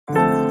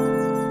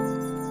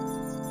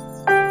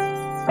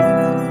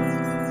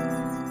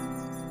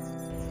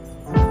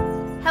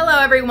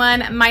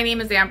everyone, my name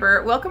is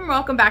Amber.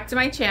 Welcome back to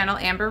my channel,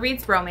 Amber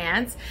Reads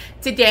Romance.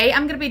 Today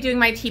I'm going to be doing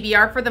my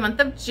TBR for the month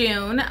of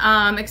June.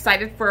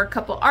 Excited for a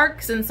couple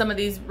arcs and some of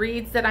these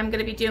reads that I'm going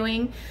to be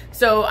doing.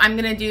 So I'm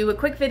going to do a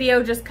quick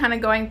video just kind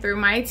of going through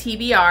my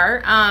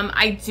TBR.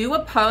 I do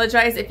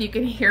apologize if you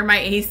can hear my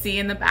AC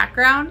in the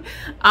background,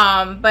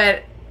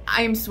 but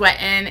I'm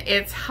sweating.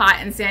 It's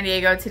hot in San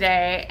Diego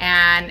today,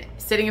 and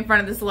sitting in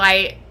front of this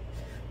light,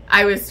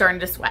 I was starting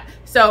to sweat.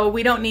 So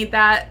we don't need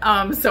that.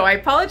 So I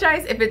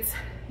apologize if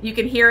you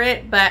can hear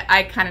it, but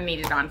I kind of need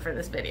it on for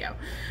this video.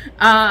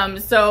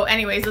 So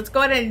anyways, let's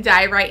go ahead and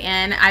dive right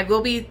in. I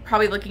will be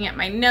probably looking at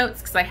my notes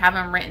because I have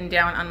them written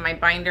down on my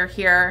binder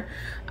here.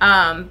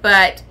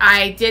 But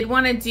I did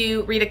want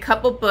to read a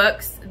couple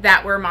books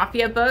that were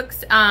Mafia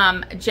books.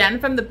 Jen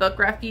from the Book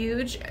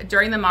Refuge,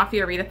 during the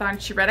Mafia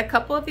readathon, she read a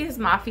couple of these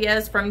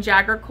Mafias from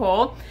Jagger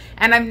Cole,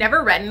 and I've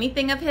never read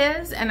anything of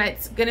his, and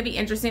it's going to be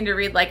interesting to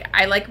read. Like,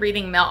 I like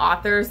reading male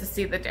authors to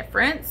see the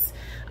difference.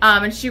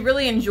 And she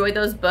really enjoyed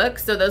those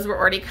books, so those were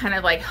already kind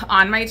of like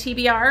on my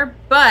TBR,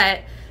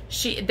 but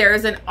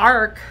there's an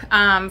arc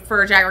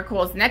for Jagger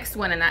Cole's next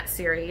one in that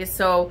series.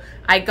 So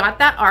I got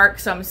that arc,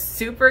 so I'm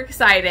super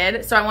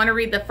excited. So I want to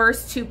read the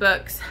first two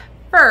books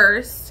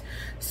first.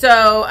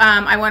 So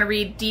I want to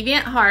read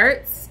Deviant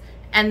Hearts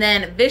and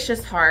then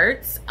Vicious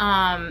Hearts.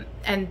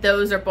 And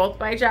those are both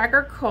by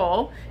Jagger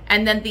Cole.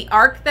 And then the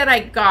arc that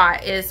I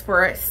got is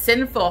for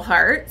Sinful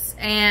Hearts.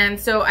 And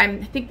so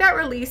I think that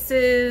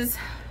releases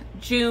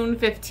June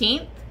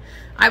 15th,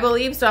 I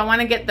believe. So I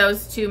want to get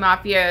those two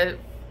Mafia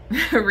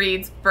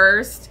reads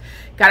first.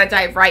 Gotta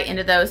dive right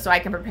into those so I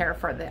can prepare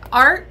for the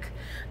arc.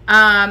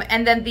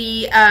 And then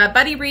the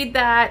buddy read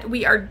that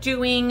we are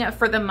doing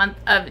for the month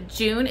of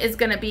June is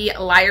going to be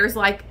Liars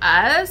Like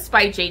Us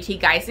by JT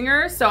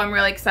Geisinger. So I'm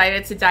really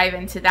excited to dive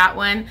into that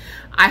one.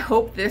 I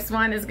hope this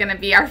one is going to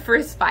be our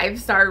first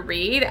 5-star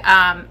read.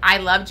 I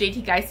love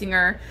JT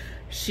Geisinger.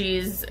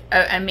 She's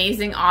an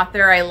amazing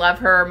author. I love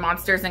her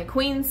Monsters and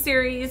Queens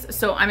series.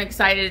 So I'm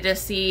excited to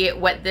see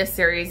what this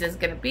series is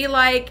going to be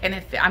like and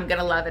if I'm going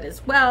to love it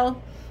as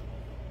well.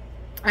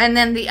 And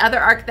then the other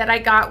arc that I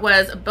got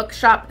was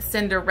Bookshop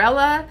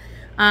Cinderella.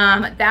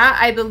 That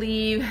I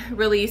believe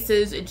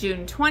releases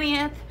June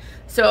 20th.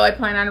 So I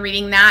plan on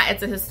reading that.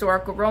 It's a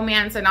historical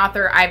romance, an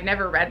author I've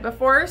never read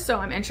before. So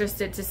I'm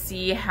interested to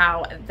see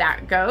how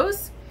that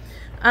goes.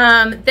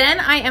 Then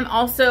I am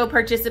also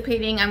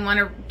participating. I want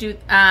to do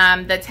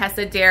the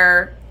Tessa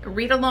Dare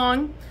read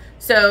along.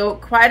 So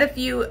quite a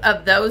few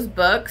of those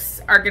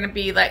books are going to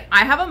be like,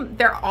 I have them,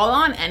 they're all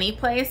on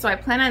Anyplay. So I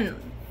plan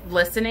on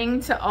listening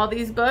to all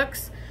these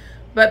books,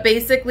 but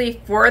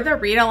basically for the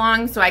read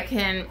along, so I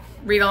can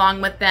read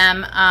along with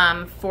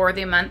them for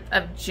the month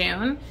of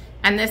June.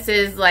 And this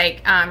is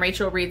like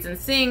Rachel Reads and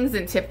Sings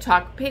and Tip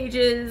Talk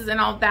Pages and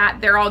all that.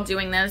 They're all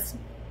doing this.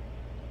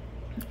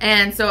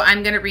 And so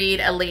I'm going to read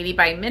A Lady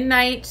by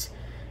Midnight,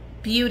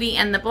 Beauty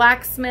and the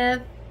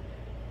Blacksmith,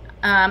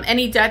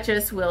 Any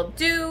Duchess Will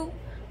Do,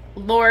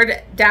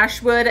 Lord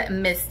Dashwood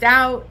Missed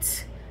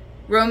Out,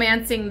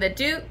 Romancing the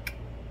Duke,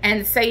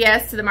 and Say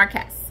Yes to the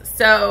Marquess.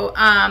 So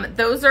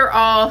those are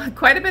all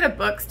quite a bit of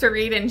books to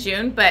read in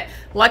June, but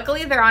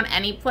luckily they're on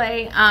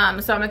Anyplay,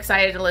 so I'm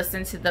excited to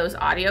listen to those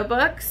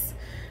audiobooks.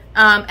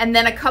 And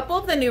then a couple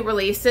of the new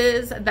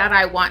releases that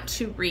I want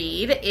to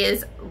read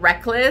is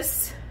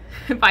Reckless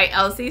by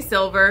Elsie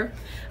Silver.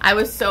 I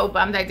was so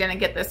bummed I didn't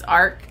get this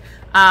arc,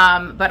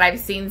 but I've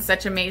seen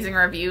such amazing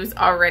reviews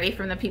already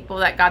from the people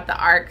that got the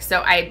arc,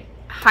 so I'm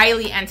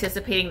highly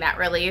anticipating that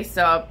release,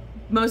 so I'll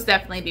most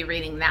definitely be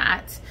reading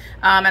that.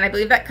 And I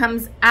believe that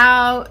comes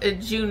out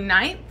June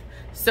 9th,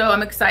 so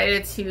I'm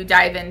excited to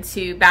dive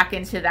back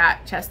into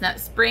that Chestnut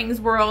Springs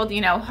world.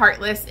 You know,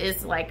 Heartless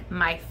is like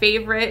my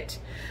favorite,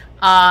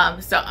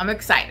 so I'm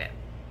excited.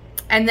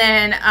 And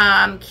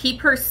then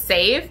Keep Her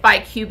Safe by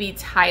QB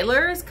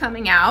Tyler is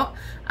coming out.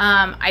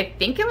 I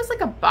think it was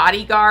like a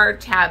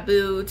bodyguard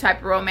taboo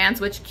type romance,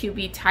 which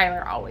QB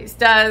Tyler always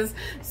does.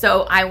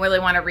 So I really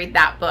want to read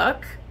that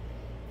book.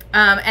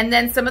 And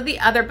then some of the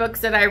other books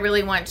that I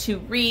really want to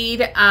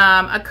read,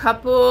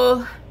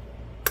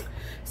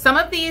 some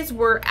of these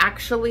were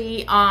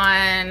actually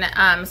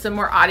on some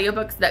more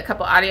audiobooks, a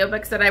couple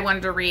audiobooks that I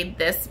wanted to read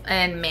this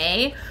in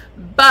May,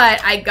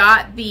 but I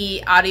got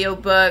the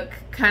audiobook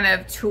kind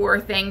of tour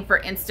thing for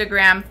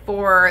Instagram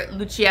for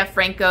Lucia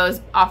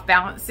Franco's Off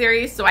Balance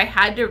series, so I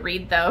had to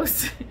read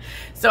those.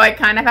 So I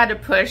kind of had to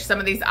push some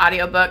of these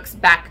audiobooks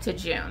back to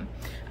June.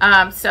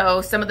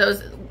 So some of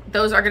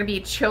those are going to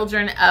be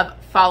Children of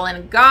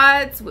Fallen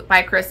Gods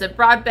by Carissa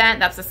Broadbent.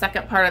 That's the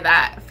second part of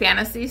that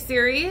fantasy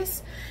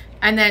series.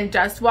 And then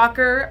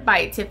Dustwalker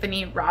by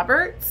Tiffany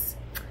Roberts,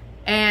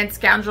 and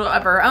Scoundrel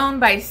of Her Own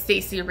by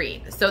Stacey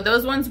Reed. So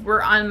those ones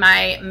were on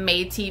my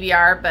May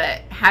TBR,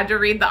 but had to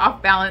read the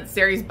Off Balance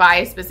series by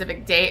a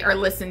specific date or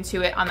listen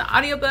to it on the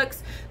audiobooks,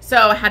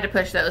 so I had to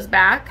push those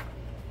back.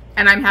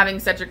 And I'm having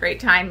such a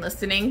great time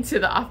listening to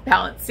the Off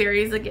Balance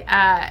series.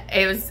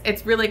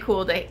 It's really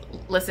cool to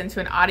listen to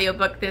an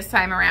audiobook this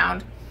time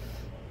around.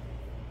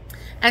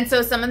 And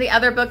so some of the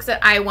other books that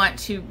I want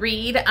to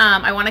read,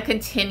 I want to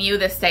continue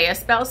the Say a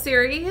Spell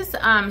series.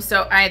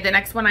 The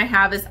next one I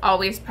have is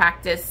Always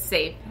Practice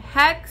Safe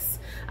Hex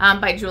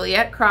by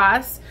Juliet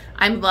Cross.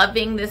 I'm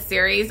loving this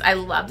series. I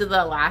loved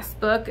the last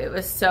book. It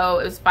was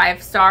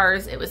 5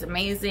 stars. It was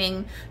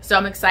amazing. So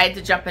I'm excited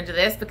to jump into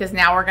this because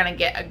now we're going to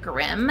get a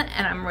Grimm,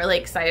 and I'm really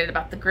excited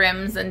about the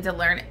Grimms and to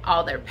learn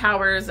all their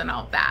powers and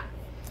all that.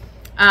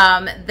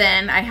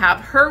 Then I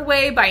have Her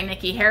Way by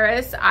Nikki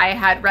Harris. I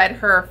had read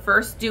her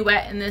first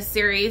duet in this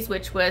series,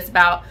 which was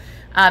about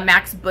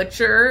Max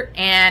Butcher,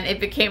 and it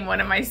became one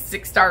of my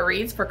 6-star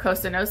reads for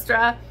Cosa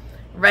Nostra.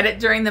 Read it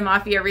during the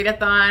Mafia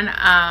readathon.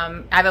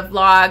 I have a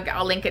vlog.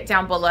 I'll link it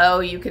down below.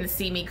 You can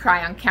see me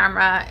cry on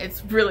camera.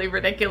 It's really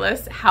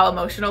ridiculous how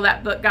emotional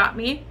that book got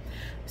me.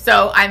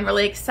 So I'm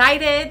really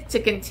excited to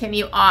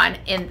continue on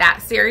in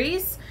that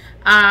series.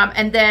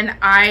 And then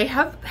I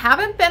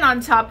haven't been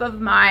on top of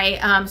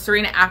my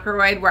Serena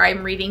Ackroyd, where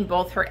I'm reading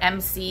both her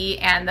MC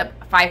and the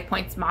 5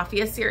 Points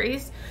Mafia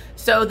series.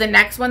 So the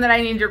next one that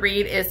I need to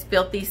read is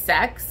Filthy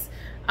Sex.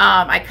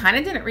 I kind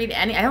of didn't read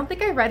any. I don't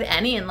think I read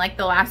any in like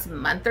the last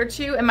month or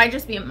two. It might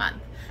just be a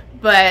month.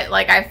 But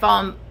like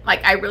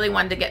I really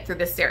wanted to get through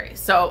this series,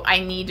 so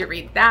I need to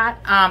read that.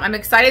 I'm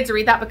excited to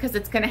read that because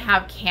it's going to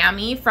have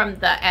Cammie from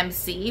the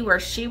MC, where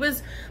she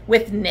was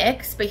with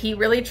Nyx, but he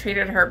really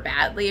treated her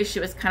badly. She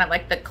was kind of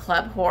like the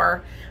club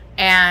whore,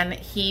 and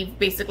he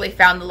basically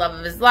found the love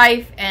of his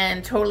life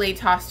and totally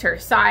tossed her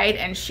aside.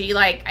 And she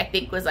I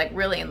think was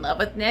really in love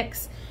with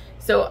Nyx.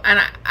 So,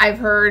 and I've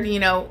heard, you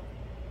know,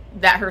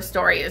 that her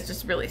story is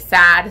just really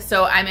sad.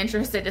 So I'm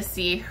interested to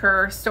see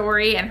her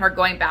story and her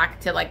going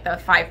back to like the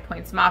 5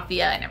 Points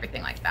Mafia and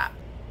everything like that.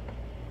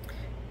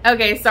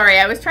 Okay, sorry,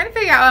 I was trying to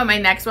figure out what my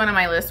next one on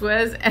my list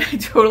was, and I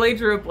totally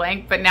drew a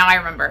blank, but now I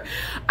remember.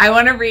 I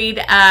want to read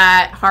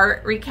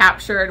Heart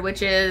Recaptured,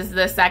 which is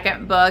the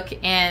second book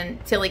in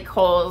Tilly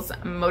Cole's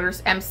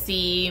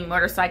MC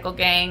Motorcycle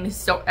Gang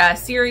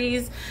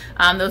series.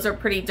 Those are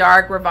pretty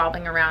dark,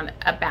 revolving around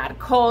a bad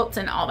cult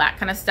and all that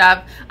kind of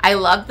stuff. I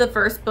loved the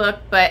first book,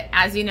 but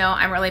as you know,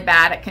 I'm really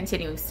bad at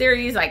continuing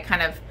series. I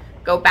kind of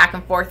go back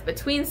and forth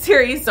between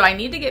series, so I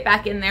need to get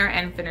back in there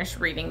and finish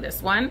reading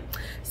this one.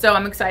 So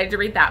I'm excited to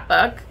read that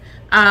book.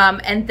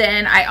 And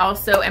then I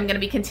also am going to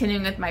be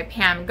continuing with my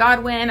Pam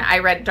Godwin. I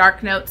read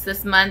Dark Notes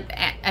this month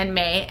in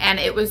May, and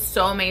it was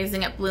so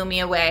amazing. It blew me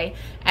away.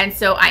 And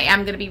so I am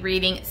going to be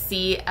reading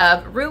Sea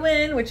of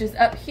Ruin, which is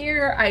up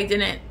here. I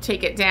didn't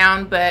take it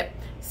down, but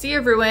Sea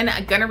of Ruin,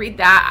 I'm going to read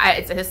that.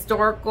 It's a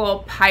historical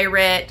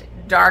pirate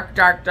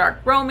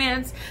dark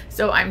romance,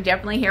 so I'm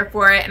definitely here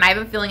for it, and I have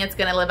a feeling it's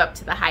going to live up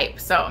to the hype,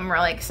 so I'm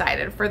really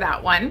excited for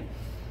that one.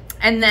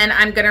 And then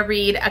I'm going to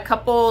read a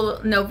couple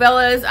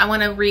novellas. I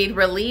want to read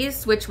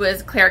Release, which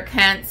was Claire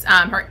Kent's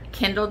her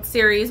Kindled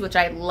series, which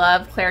I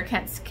love Claire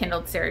Kent's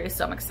Kindled series,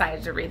 so I'm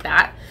excited to read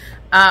that.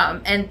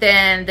 And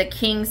then The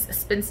King's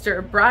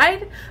Spinster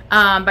Bride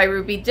by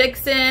Ruby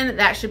Dixon.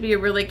 That should be a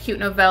really cute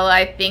novella.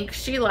 I think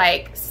she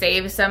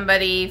saved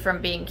somebody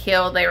from being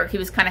killed. He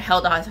was kind of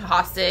held as a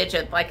hostage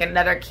of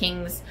another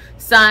king's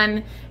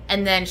son,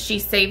 and then she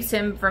saves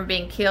him from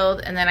being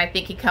killed, and then I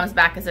think he comes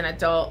back as an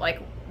adult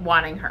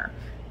wanting her.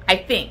 I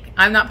think.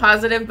 I'm not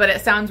positive, but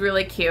it sounds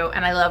really cute,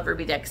 and I love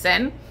Ruby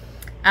Dixon.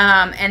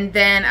 And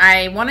then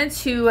I wanted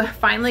to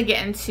finally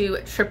get into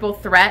Triple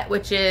Threat,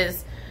 which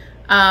is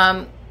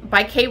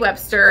by Kay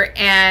Webster,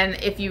 and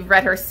if you've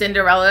read her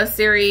Cinderella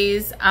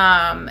series,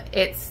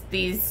 it's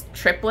these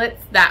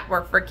triplets that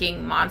were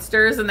freaking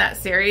monsters in that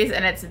series,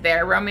 and it's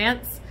their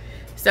romance.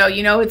 So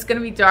you know it's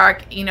gonna be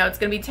dark, you know it's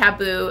gonna be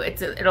taboo,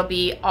 it'll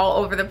be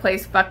all over the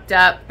place, fucked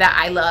up, that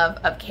I love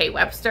of Kay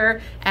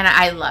Webster, and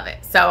I love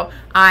it. So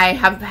I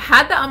have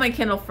had that on my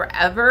Kindle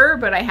forever,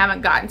 but I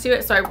haven't gotten to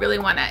it, so I really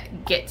want to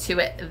get to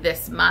it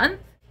this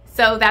month.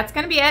 So that's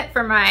going to be it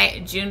for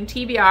my June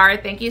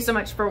TBR. Thank you so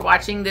much for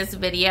watching this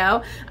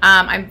video.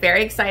 I'm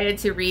very excited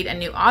to read a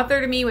new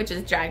author to me, which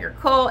is Jagger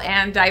Cole,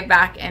 and dive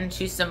back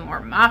into some more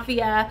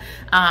Mafia.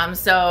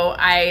 So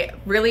I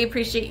really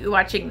appreciate you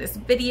watching this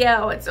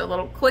video. It's a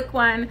little quick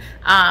one,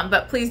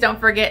 but please don't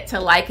forget to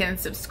like and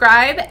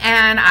subscribe,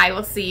 and I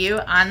will see you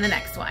on the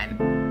next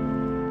one.